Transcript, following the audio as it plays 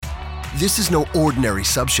This is no ordinary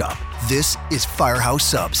sub shop. This is Firehouse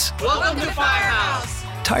Subs. Welcome to Firehouse.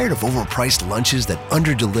 Tired of overpriced lunches that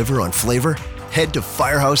underdeliver on flavor? Head to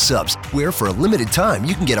Firehouse Subs, where for a limited time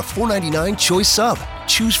you can get a $4.99 choice sub.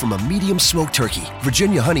 Choose from a medium smoked turkey,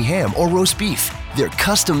 Virginia honey ham, or roast beef. They're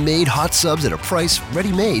custom-made hot subs at a price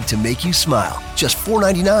ready-made to make you smile. Just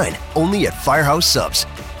 $4.99, only at Firehouse Subs.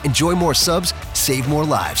 Enjoy more subs, save more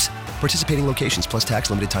lives. Participating locations plus tax,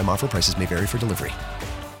 limited time offer. Prices may vary for delivery.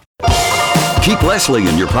 Keep Leslie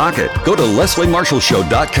in your pocket. Go to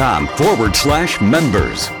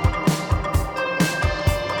lesliemarshallshow.com/members.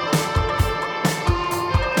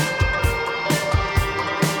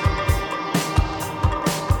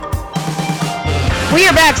 We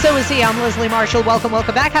are back, so is he. I'm Leslie Marshall. Welcome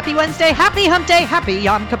back. Happy Wednesday, happy hump day, happy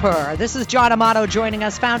Yom Kippur. This is John Amato joining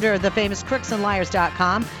us, founder of the famous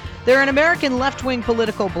CrooksandLiars.com. They're an American left-wing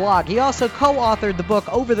political blog. He also co-authored the book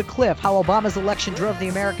Over the Cliff, How Obama's Election Drove the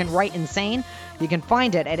American Right Insane. You can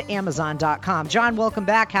find it at Amazon.com. John, welcome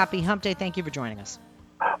back. Happy hump day. Thank you for joining us.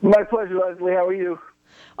 My pleasure, Leslie. How are you?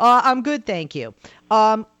 I'm good, thank you.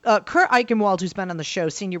 Kurt Eichenwald, who's been on the show,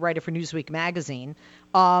 senior writer for Newsweek magazine,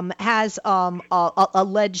 has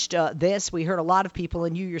alleged this. We heard a lot of people,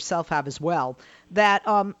 and you yourself have as well, that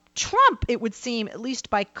Trump, it would seem, at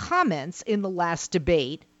least by comments in the last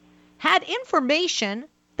debate, had information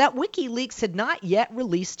that WikiLeaks had not yet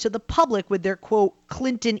released to the public with their, quote,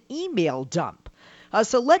 Clinton email dump.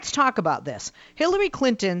 So let's talk about this. Hillary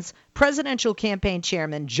Clinton's presidential campaign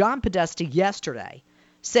chairman, John Podesta, yesterday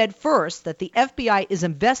said first that the FBI is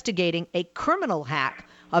investigating a criminal hack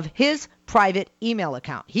of his private email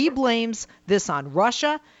account. He blames this on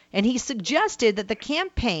Russia, and he suggested that the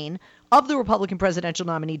campaign of the Republican presidential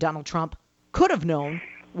nominee Donald Trump could have known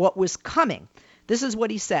what was coming. This is what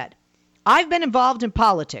he said. I've been involved in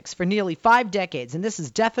politics for nearly 5 decades, and this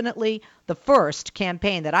is definitely the first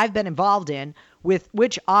campaign that I've been involved in with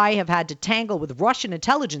which I have had to tangle with Russian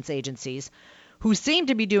intelligence agencies who seem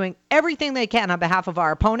to be doing everything they can on behalf of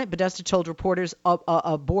our opponent, Podesta told reporters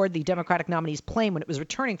aboard the Democratic nominee's plane when it was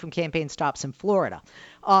returning from campaign stops in Florida.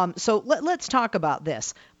 So let's talk about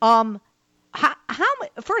this. First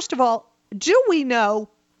of all, do we know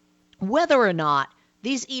whether or not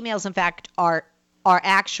these emails, in fact, are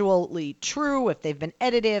actually true, if they've been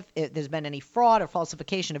edited, if there's been any fraud or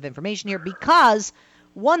falsification of information here? Because,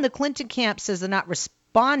 one, the Clinton camp says they're not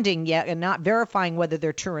responding yet and not verifying whether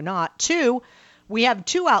they're true or not. Two, we have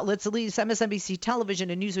 2 outlets, at least MSNBC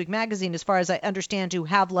Television and Newsweek Magazine, as far as I understand, who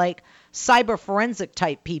have like cyber forensic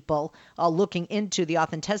type people looking into the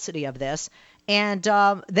authenticity of this. And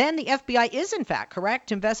then the FBI is, in fact,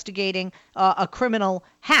 correct, investigating a criminal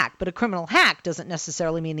hack. But a criminal hack doesn't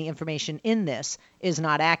necessarily mean the information in this is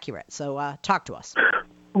not accurate. So talk to us.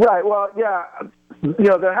 Right. Well, yeah.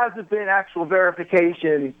 There hasn't been actual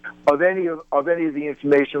verification of any of the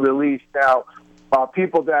information released. Now,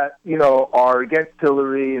 people that, are against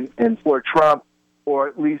Hillary and for Trump, or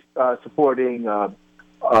at least supporting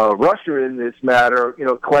Russia in this matter,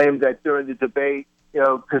 claim that during the debate,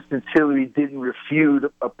 because since Hillary didn't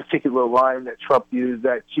refute a particular line that Trump used,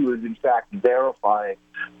 that she was in fact verifying.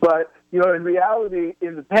 But, in reality,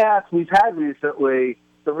 in the past, we've had recently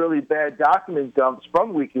some really bad document dumps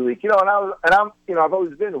from WikiLeaks. I've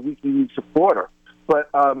always been a WikiLeaks supporter, but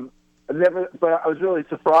I was really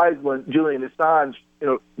surprised when Julian Assange,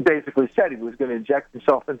 basically said he was going to inject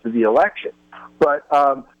himself into the election. But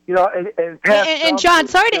and John,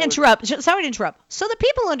 sorry to interrupt. So that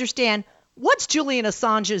people understand, what's Julian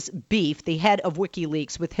Assange's beef, the head of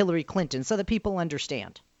WikiLeaks, with Hillary Clinton, so that people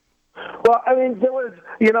understand? Well, I mean, there was,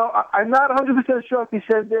 I'm not 100% sure if he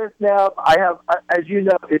said this. Now, as you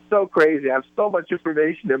know, it's so crazy. I have so much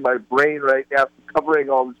information in my brain right now covering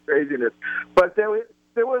all this craziness. But there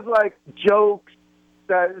was like jokes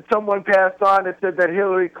that someone passed on that said that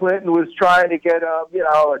Hillary Clinton was trying to get a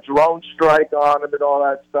drone strike on him and all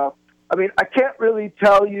that stuff. I mean, I can't really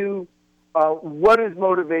tell you what his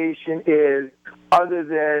motivation is, other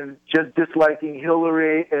than just disliking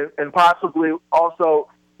Hillary and possibly also,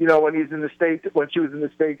 when she was in the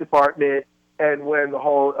State Department and when the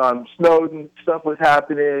whole Snowden stuff was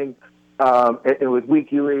happening, and with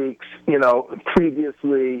WikiLeaks,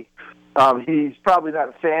 previously, he's probably not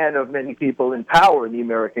a fan of many people in power in the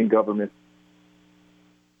American government.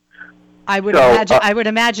 I would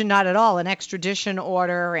imagine not at all. An extradition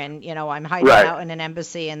order, and I'm hiding out in an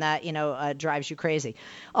embassy, and that drives you crazy.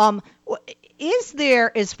 Is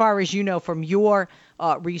there, as far as you know from your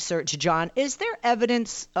research, John, is there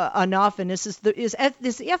evidence enough? And is the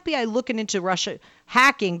FBI looking into Russia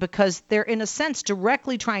hacking because they're in a sense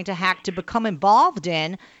directly trying to hack to become involved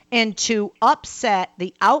in and to upset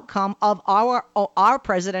the outcome of our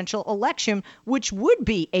presidential election, which would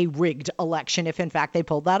be a rigged election if in fact they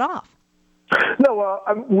pulled that off? No, well,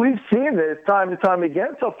 we've seen this time and time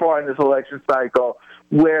again so far in this election cycle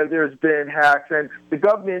where there's been hacks, and the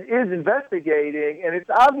government is investigating, and it's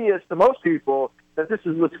obvious to most people that this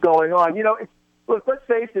is what's going on. Look, let's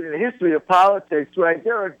face it, in the history of politics, right,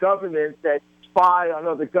 there are governments that spy on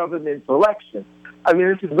other governments' elections. I mean,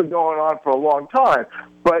 this has been going on for a long time.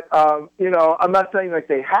 But, I'm not saying like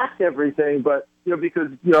they hacked everything, but, because,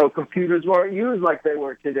 computers weren't used like they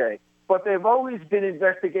were today. But they've always been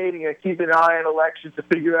investigating and keeping an eye on elections to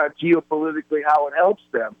figure out geopolitically how it helps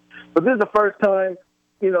them. But this is the first time,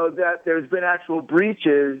 that there's been actual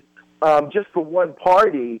breaches just for one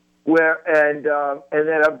party and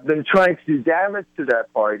that have been trying to do damage to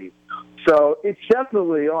that party. So it's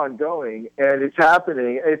definitely ongoing, and it's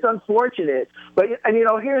happening. It's unfortunate. But,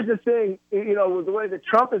 here's the thing, with the way that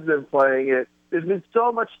Trump has been playing it, there's been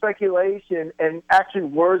so much speculation and actually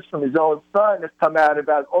words from his own son have come out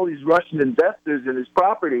about all these Russian investors in his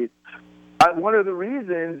properties. One of the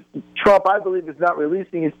reasons Trump, I believe, is not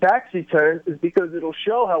releasing his tax returns is because it'll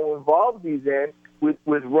show how involved he's in with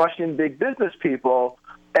Russian big business people.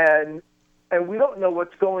 And we don't know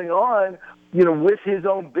what's going on, with his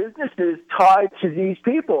own businesses tied to these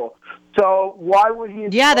people. So why would he?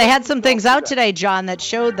 Yeah, they had some things out today, John, that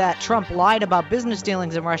showed that Trump lied about business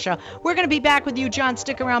dealings in Russia. We're going to be back with you, John.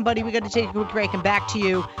 Stick around, buddy. We got to take a quick break, and back to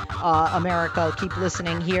you, America. Keep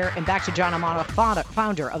listening here, and back to John Amato,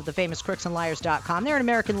 founder of the famous CrooksandLiars.com. They're an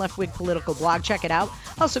American left-wing political blog. Check it out.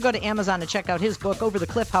 Also, go to Amazon to check out his book, Over the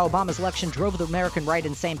Cliff: How Obama's Election Drove the American Right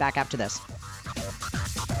Insane. Back after this.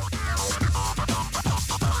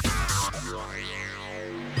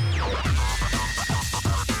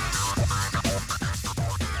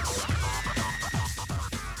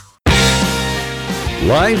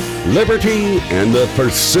 Life, liberty, and the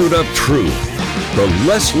pursuit of truth. The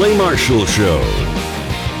Leslie Marshall Show.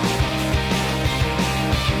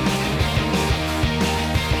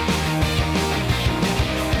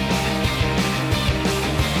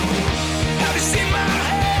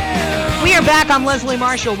 We are back. I'm Leslie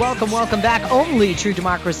Marshall. Welcome back. Only true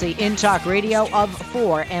democracy in talk radio of,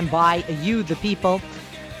 for, and by you, the people.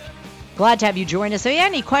 Glad to have you join us. If you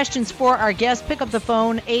have any questions for our guest, pick up the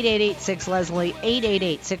phone, 888-6-LESLIE,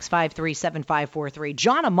 888-653-7543.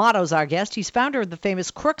 John Amato's our guest. He's founder of the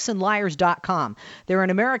famous CrooksandLiars.com. They're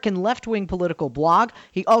an American left-wing political blog.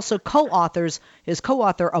 He also is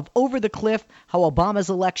co-author of Over the Cliff: How Obama's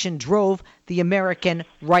Election Drove the American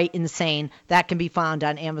Right Insane. That can be found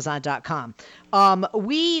on Amazon.com.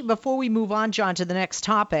 Before we move on, John, to the next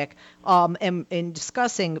topic, in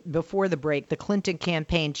discussing before the break the Clinton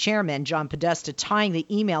campaign chairman, John Podesta, tying the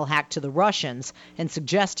email hack to the Russians and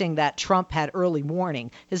suggesting that Trump had early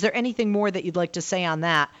warning. Is there anything more that you'd like to say on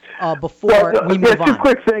that before we move on? Two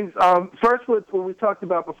quick things. First, what we talked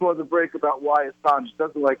about before the break about why Assange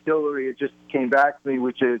doesn't like Hillary, it just came back to me,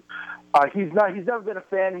 which is he's never been a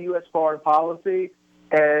fan of U.S. foreign policy.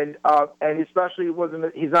 And especially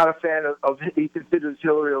he's not a fan of he considers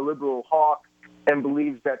Hillary a liberal hawk and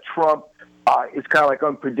believes that Trump is kind of like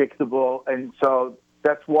unpredictable, and so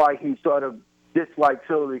that's why he sort of dislikes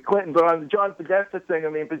Hillary Clinton. But on the John Podesta thing,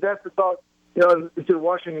 Podesta thought, to the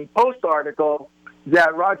Washington Post article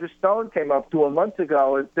that Roger Stone came up to a month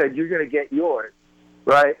ago and said, "You're going to get yours."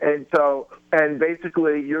 Right, and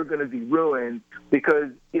basically you're going to be ruined because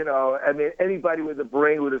anybody with a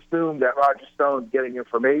brain would assume that Roger Stone's getting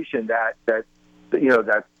information that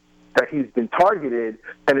he's been targeted,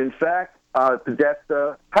 and in fact,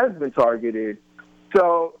 Podesta has been targeted.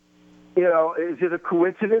 So, is it a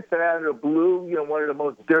coincidence that out of the blue, one of the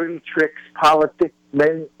most dirty tricks politics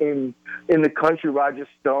men in the country, Roger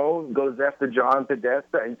Stone, goes after John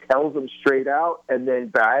Podesta and tells him straight out, and then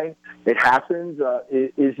bang, it happens?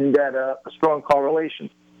 Isn't that a strong correlation?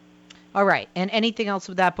 All right. And anything else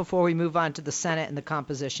with that before we move on to the Senate and the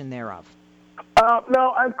composition thereof?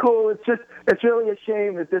 No, I'm cool. It's really a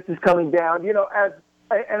shame that this is coming down.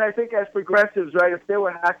 And I think as progressives, right, if they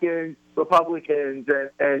were hacking Republicans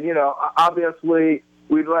and obviously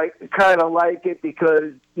we'd kind of like it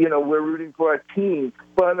because, we're rooting for a team.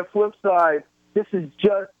 But on the flip side,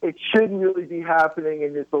 it shouldn't really be happening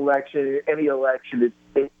in this election, in any election.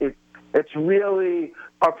 It's really,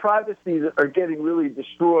 our privacies are getting really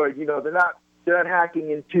destroyed. They're not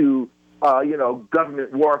hacking into,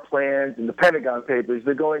 government war plans and the Pentagon Papers.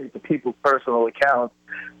 They're going into people's personal accounts.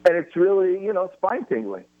 And it's really,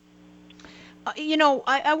 spine-tingling.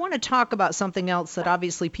 I want to talk about something else that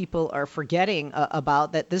obviously people are forgetting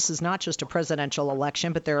about, that this is not just a presidential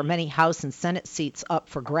election, but there are many House and Senate seats up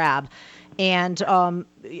for grab. And, Paul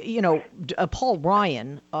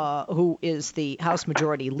Ryan, who is the House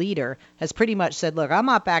Majority Leader, has pretty much said, look, I'm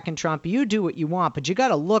not backing Trump. You do what you want, but you got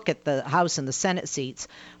to look at the House and the Senate seats.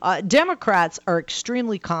 Democrats are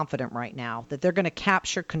extremely confident right now that they're going to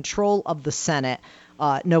capture control of the Senate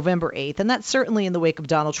November 8th, and that's certainly in the wake of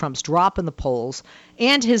Donald Trump's drop in the polls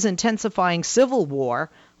and his intensifying civil war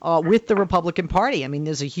with the Republican Party. I mean,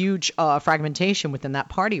 there's a huge fragmentation within that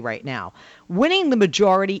party right now. Winning the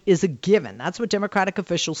majority is a given. That's what Democratic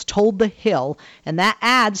officials told The Hill, and that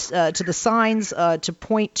adds to the signs to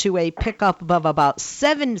point to a pickup of about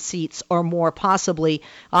 7 seats or more possibly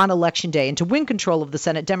on Election Day. And to win control of the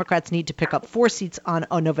Senate, Democrats need to pick up 4 seats on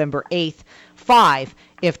November 8th, 5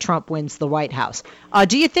 if Trump wins the White House.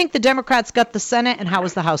 Do you think the Democrats got the Senate, and how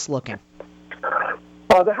is the House looking?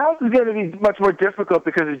 The House is going to be much more difficult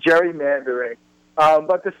because of gerrymandering.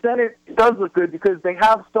 But the Senate does look good because they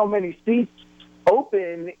have so many seats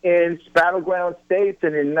open in battleground states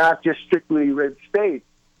and in not just strictly red states.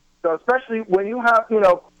 So especially when you have,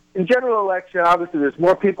 in general election, obviously there's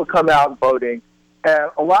more people come out voting.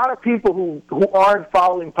 And a lot of people who aren't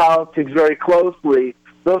following politics very closely,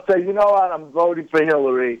 they'll say, you know what, I'm voting for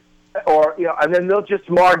Hillary. Or, and then they'll just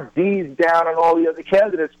mark D's down on all the other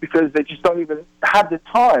candidates because they just don't even have the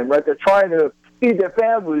time, right? They're trying to feed their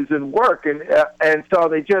families and work, and so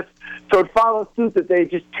they just, so it follows suit that they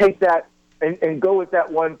just take that and go with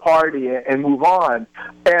that one party and move on.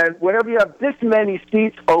 And whenever you have this many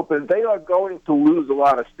seats open, they are going to lose a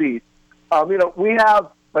lot of seats. We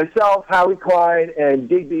have myself, Howie Klein, and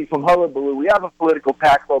Digby from Hullabaloo. We have a political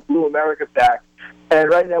PAC called Blue America PAC. And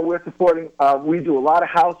right now we're supporting, we do a lot of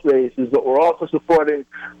House races, but we're also supporting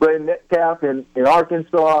Ray Metcalf in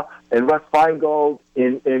Arkansas and Russ Feingold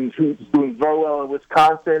who's doing very well in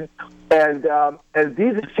Wisconsin. And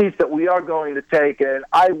these are seats that we are going to take, and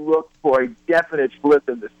I look for a definite flip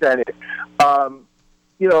in the Senate.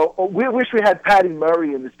 We wish we had Patty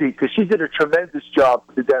Murray in the seat because she did a tremendous job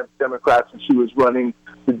for the Democrats when she was running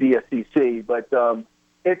the DSCC. But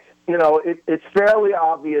it's fairly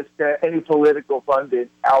obvious that any political pundit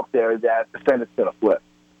out there that the Senate's going to flip.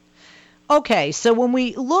 Okay, so when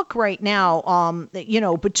we look right now,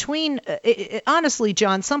 between honestly,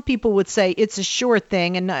 John, some people would say it's a sure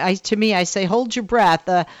thing, and I say hold your breath.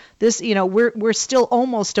 We're still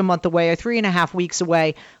almost a month away, or 3.5 weeks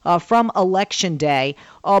away from Election Day.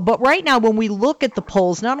 But right now, when we look at the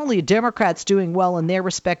polls, not only are Democrats doing well in their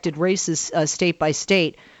respected races, state by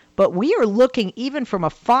state, but we are looking, even from a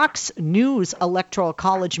Fox News electoral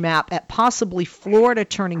college map, at possibly Florida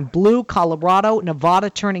turning blue, Colorado, Nevada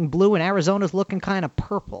turning blue, and Arizona's looking kind of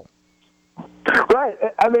purple. Right.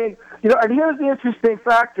 I mean, and here's the interesting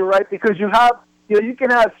factor, right? Because you have, you can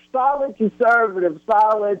have solid conservative,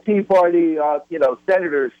 solid Tea Party,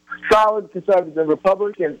 senators, solid conservatives and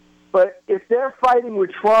Republicans, but if they're fighting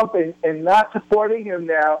with Trump and not supporting him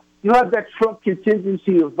now, you have that Trump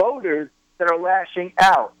contingency of voters that are lashing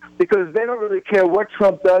out because they don't really care what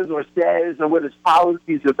Trump does or says or what his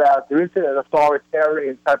policies are about. They're into that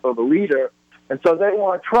authoritarian type of a leader, and so they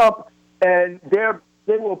want Trump, and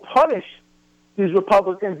they will punish these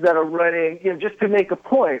Republicans that are running, just to make a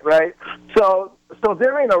point, right? So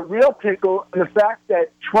they're in a real pickle, and the fact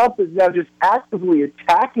that Trump is now just actively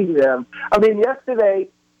attacking them. I mean, yesterday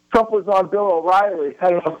Trump was on Bill O'Reilly. I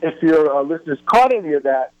don't know if your listeners caught any of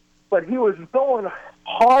that, but he was going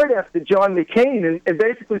hard after John McCain and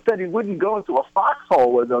basically said he wouldn't go into a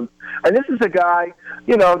foxhole with him. And this is a guy,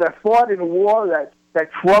 that fought in a war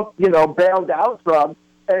that Trump, bailed out from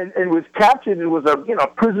and was captured and was a,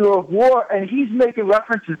 prisoner of war, and he's making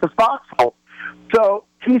references to foxhole. So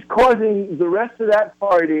he's causing the rest of that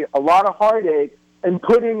party a lot of heartache and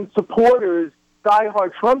putting supporters,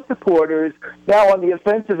 diehard Trump supporters, now on the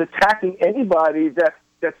offensive, attacking anybody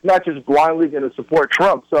that's not just blindly going to support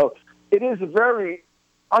Trump. So it is a very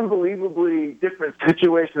unbelievably different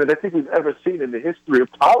situation that I think we've ever seen in the history of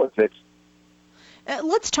politics.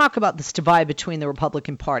 Let's talk about this divide between the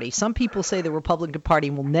Republican Party. Some people say the Republican Party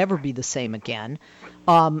will never be the same again.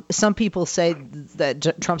 Some people say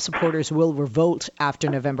that Trump supporters will revolt after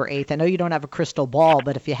November 8th. I know you don't have a crystal ball,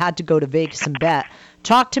 but if you had to go to Vegas and bet,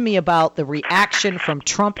 talk to me about the reaction from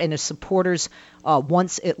Trump and his supporters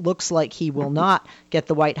once it looks like he will not get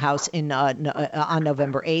the White House on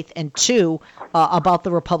November 8th, and two, about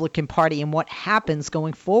the Republican Party and what happens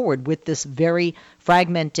going forward with this very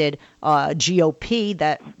fragmented GOP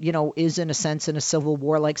that, is in a sense in a civil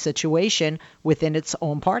war-like situation within its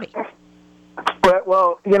own party.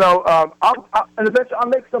 Well, I'll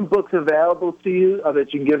make some books available to you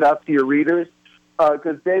that you can give out to your readers,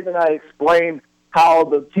 because Dave and I explained how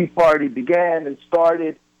the Tea Party began and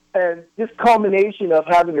started, and this culmination of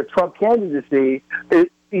having a Trump candidacy,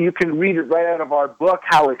 you can read it right out of our book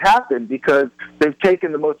how it happened, because they've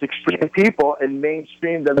taken the most extreme people and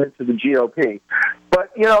mainstreamed them into the GOP.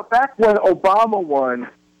 But, back when Obama won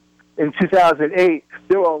in 2008,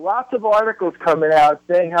 there were lots of articles coming out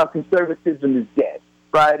saying how conservatism is dead,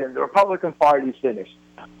 right, and the Republican Party's finished.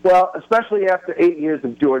 Well, especially after 8 years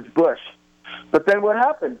of George Bush. But then what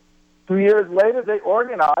happened? 2 years later, they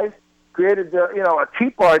organized, created a Tea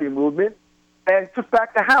Party movement, and took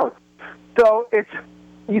back the House. So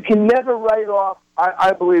you can never write off,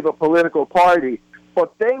 I believe, a political party.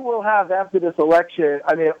 But they will have, after this election,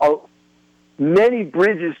 many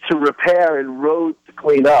bridges to repair and roads to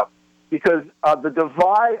clean up. Because the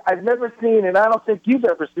divide, I've never seen, and I don't think you've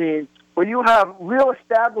ever seen, where you have real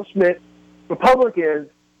establishment Republicans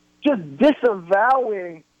just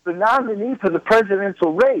disavowing the nominee for the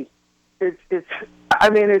presidential race. It's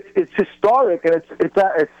historic, and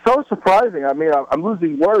it's so surprising. I'm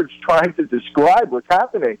losing words trying to describe what's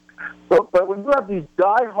happening. But when you have these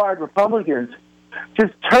diehard Republicans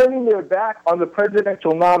just turning their back on the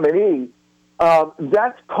presidential nominee,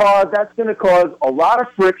 that's going to cause a lot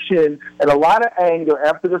of friction and a lot of anger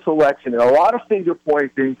after this election and a lot of finger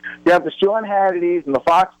pointing. You have the Sean Hannitys and the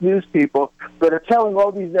Fox News people that are telling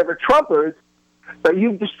all these never-Trumpers that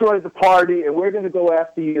you've destroyed the party and we're going to go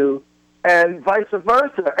after you, and vice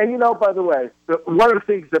versa. And, by the way, one of the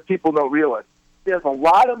things that people don't realize, there's a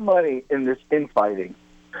lot of money in this infighting.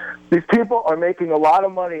 These people are making a lot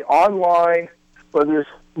of money online, whether it's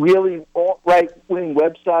really alt-right-wing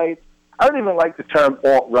websites. I don't even like the term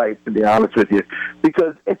alt-right, to be honest with you,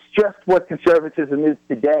 because it's just what conservatism is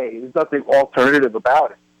today. There's nothing alternative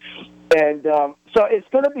about it. And so it's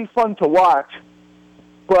going to be fun to watch,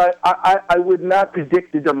 but I would not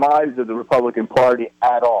predict the demise of the Republican Party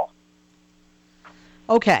at all.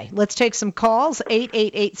 Okay, let's take some calls.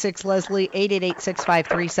 888-6-LESLIE,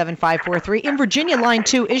 888-653-7543. In Virginia, line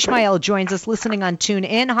 2, Ishmael joins us listening on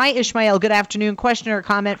TuneIn. Hi, Ishmael. Good afternoon. Question or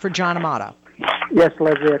comment for John Amato? Yes,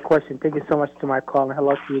 Leslie, a question. Thank you so much to my call, and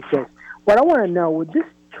hello to you kids. What I want to know, with this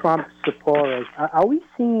Trump supporters, are we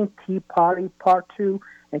seeing Tea Party Part 2?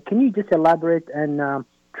 And can you just elaborate on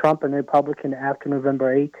Trump and the Republican after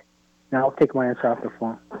November 8th? Now I'll take my answer off the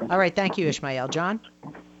phone. All right, thank you, Ishmael. John?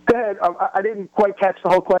 Go ahead. I didn't quite catch the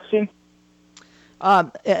whole question.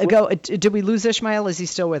 Did we lose Ishmael? Is he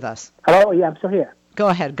still with us? Hello? Yeah, I'm still here. Go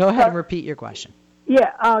ahead and repeat your question.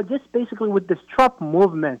 Yeah, just basically with this Trump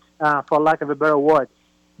movement, for lack of a better word,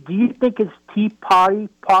 do you think it's Tea Party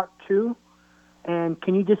Part 2? And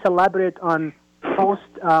can you just elaborate on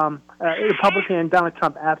post-Republican and Donald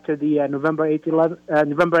Trump after the November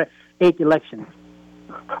 8th election?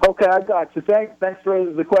 Okay, I got you. Thanks for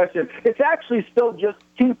the question. It's actually still just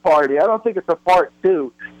Tea Party. I don't think it's a Part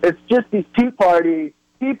 2. It's just these Tea Party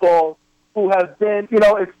people who have been,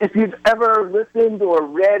 if you've ever listened or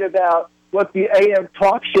read about what the AM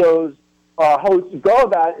talk shows hosts go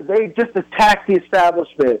about, they just attack the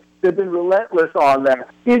establishment. They've been relentless on that.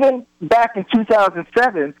 Even back in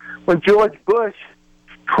 2007, when George Bush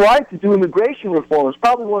tried to do immigration reform, it was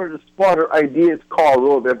probably one of the smarter ideas Karl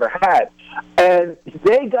Rove ever had. And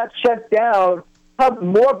they got shut down probably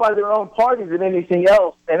more by their own party than anything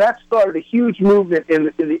else. And that started a huge movement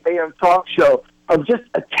in the AM talk show of just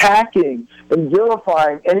attacking and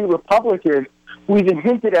vilifying any Republican who even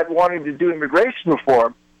hinted at wanting to do immigration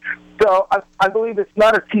reform. So I believe it's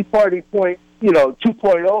not a Tea Party 2.0,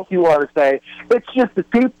 if you want to say. It's just the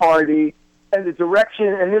Tea Party and the direction,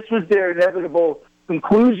 and this was their inevitable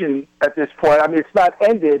conclusion at this point. I mean, it's not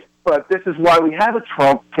ended, but this is why we have a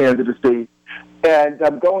Trump candidacy. And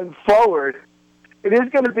going forward, it is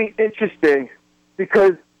going to be interesting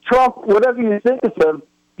because Trump, whatever you think of him,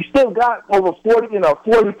 you still got over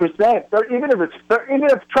 40%. Even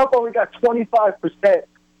if Trump only got 25%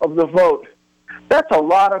 of the vote, that's a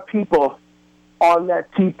lot of people on that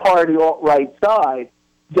Tea Party alt-right side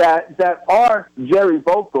that are very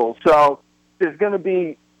vocal. So there's going to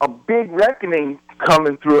be a big reckoning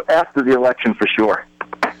coming through after the election for sure.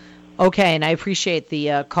 Okay, and I appreciate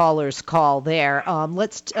the caller's call there.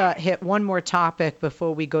 Let's hit one more topic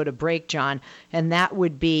before we go to break, John, and that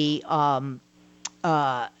would be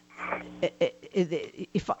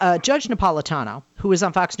if Judge Napolitano, who is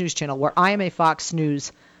on Fox News Channel, where I am a Fox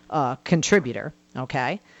News contributor,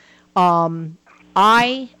 okay,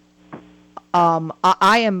 I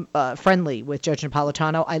am friendly with Judge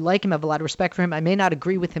Napolitano. I like him. I have a lot of respect for him. I may not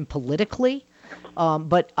agree with him politically,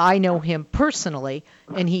 but I know him personally,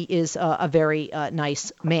 and he is a very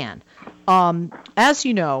nice man. As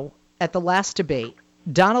you know, at the last debate,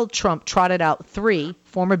 Donald Trump trotted out 3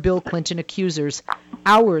 former Bill Clinton accusers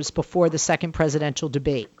hours before the second presidential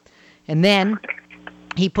debate. And then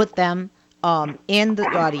he put them in the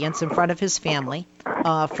audience in front of his family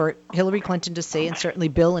for Hillary Clinton to see, and certainly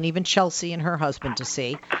Bill and even Chelsea and her husband to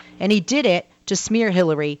see. And he did it to smear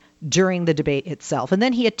Hillary during the debate itself. And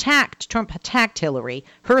then Trump attacked Hillary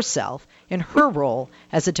herself in her role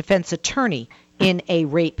as a defense attorney in a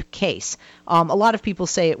rape case. A lot of people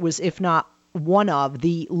say it was, if not one of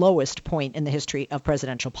the lowest point in the history of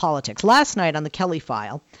presidential politics. Last night on the Kelly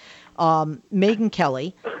File, Megyn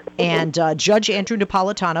Kelly and Judge Andrew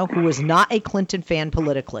Napolitano, who was not a Clinton fan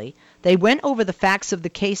politically, they went over the facts of the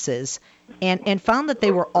cases and found that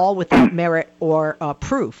they were all without merit or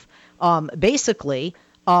proof. Basically,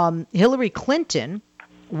 Hillary Clinton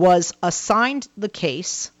was assigned the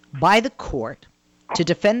case by the court to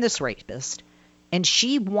defend this rapist, and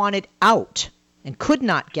she wanted out and could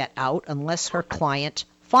not get out unless her client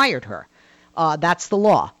fired her. That's the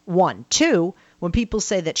law. 1. 2, when people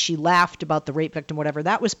say that she laughed about the rape victim, whatever,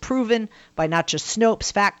 that was proven by not just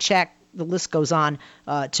Snopes, fact check, the list goes on,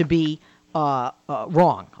 to be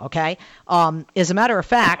wrong, okay? As a matter of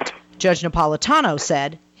fact, Judge Napolitano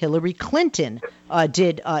said Hillary Clinton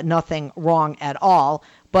did nothing wrong at all.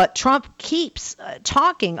 But Trump keeps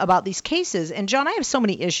talking about these cases. And, John, I have so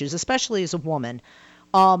many issues, especially as a woman.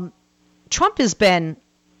 Trump has been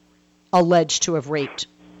alleged to have raped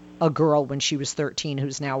a girl when she was 13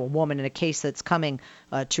 who's now a woman in a case that's coming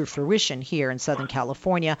to fruition here in Southern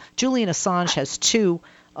California. Julian Assange has 2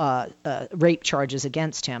 rape charges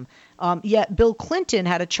against him. Yet Bill Clinton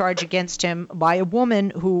had a charge against him by a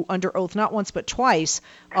woman who, under oath not once but twice,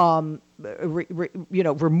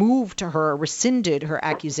 rescinded her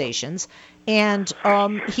accusations. And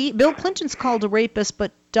Bill Clinton's called a rapist,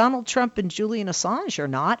 but Donald Trump and Julian Assange are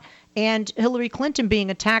not. And Hillary Clinton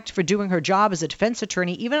being attacked for doing her job as a defense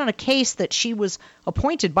attorney, even on a case that she was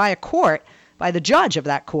appointed by a court, by the judge of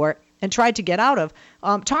that court, and tried to get out of.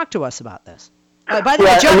 Talk to us about this. By the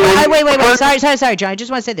way, sorry, John. I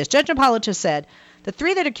just want to say this. Judge Napolitano said the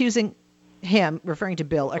 3 that are accusing him, referring to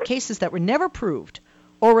Bill, are cases that were never proved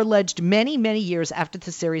or alleged many, many years after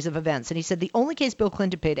the series of events. And he said the only case Bill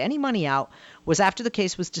Clinton paid any money out was after the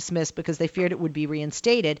case was dismissed because they feared it would be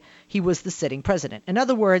reinstated. He was the sitting president. In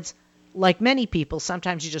other words, like many people,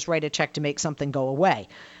 sometimes you just write a check to make something go away.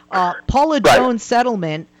 Paula Jones'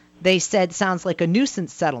 settlement, they said, sounds like a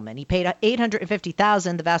nuisance settlement. He paid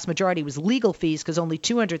 $850,000. The vast majority was legal fees because only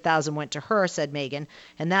 $200,000 went to her, said Megyn.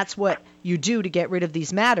 And that's what you do to get rid of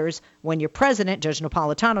these matters. When you're president, Judge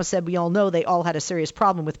Napolitano said, we all know they all had a serious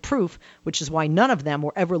problem with proof, which is why none of them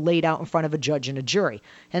were ever laid out in front of a judge and a jury.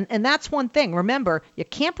 And that's one thing. Remember, you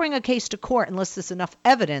can't bring a case to court unless there's enough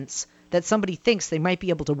evidence that somebody thinks they might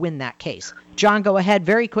be able to win that case. John, go ahead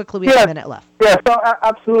very quickly. We have a minute left. Yeah, so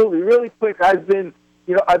absolutely. Really quick,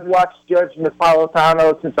 I've watched Judge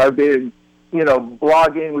Napolitano since I've been,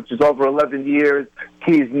 blogging, which is over 11 years.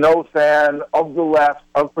 He's no fan of the left,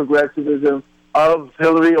 of progressivism, of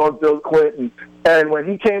Hillary or Bill Clinton. And when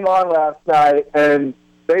he came on last night and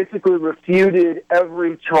basically refuted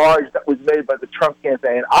every charge that was made by the Trump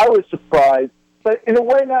campaign, I was surprised, but in a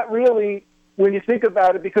way not really when you think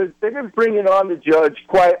about it, because they've been bringing on the judge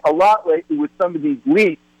quite a lot lately with some of these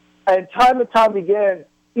leaks. And time again,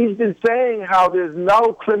 he's been saying how there's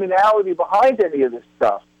no criminality behind any of this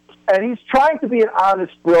stuff. And he's trying to be an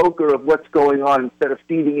honest broker of what's going on instead of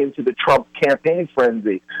feeding into the Trump campaign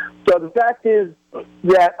frenzy. So the fact is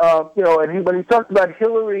that, when he talks about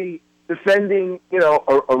Hillary defending,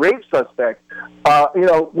 a rape suspect,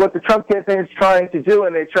 what the Trump campaign is trying to do,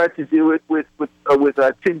 and they tried to do it with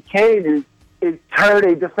Tim Kaine, is turn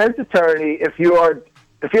a defense attorney if you're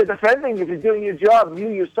doing your job, you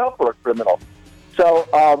yourself are a criminal.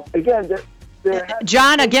 So, again,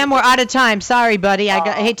 John, again, we're out of time. Sorry, buddy.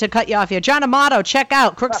 I hate to cut you off here. John Amato, check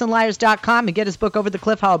out crooksandliars.com and get his book, Over the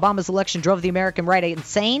Cliff, How Obama's Election Drove the American Right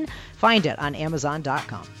Insane. Find it on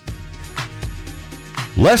Amazon.com.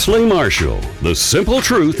 Leslie Marshall, the simple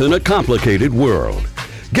truth in a complicated world.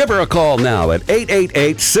 Give her a call now at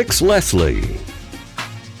 888-6-LESLIE.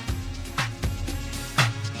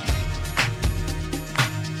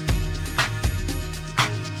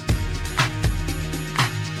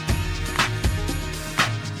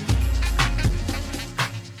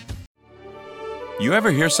 You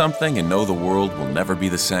ever hear something and know the world will never be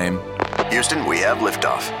the same? Houston, we have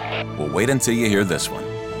liftoff. Well, wait until you hear this one.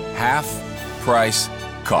 Half price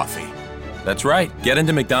coffee. That's right. Get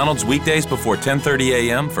into McDonald's weekdays before 10:30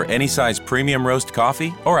 a.m. for any size premium roast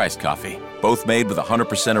coffee or iced coffee. Both made with 100%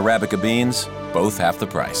 Arabica beans, both half the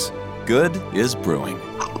price. Good is brewing.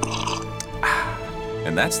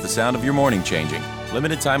 And that's the sound of your morning changing.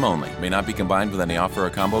 Limited time only. May not be combined with any offer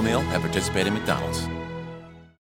or combo meal at participating McDonald's.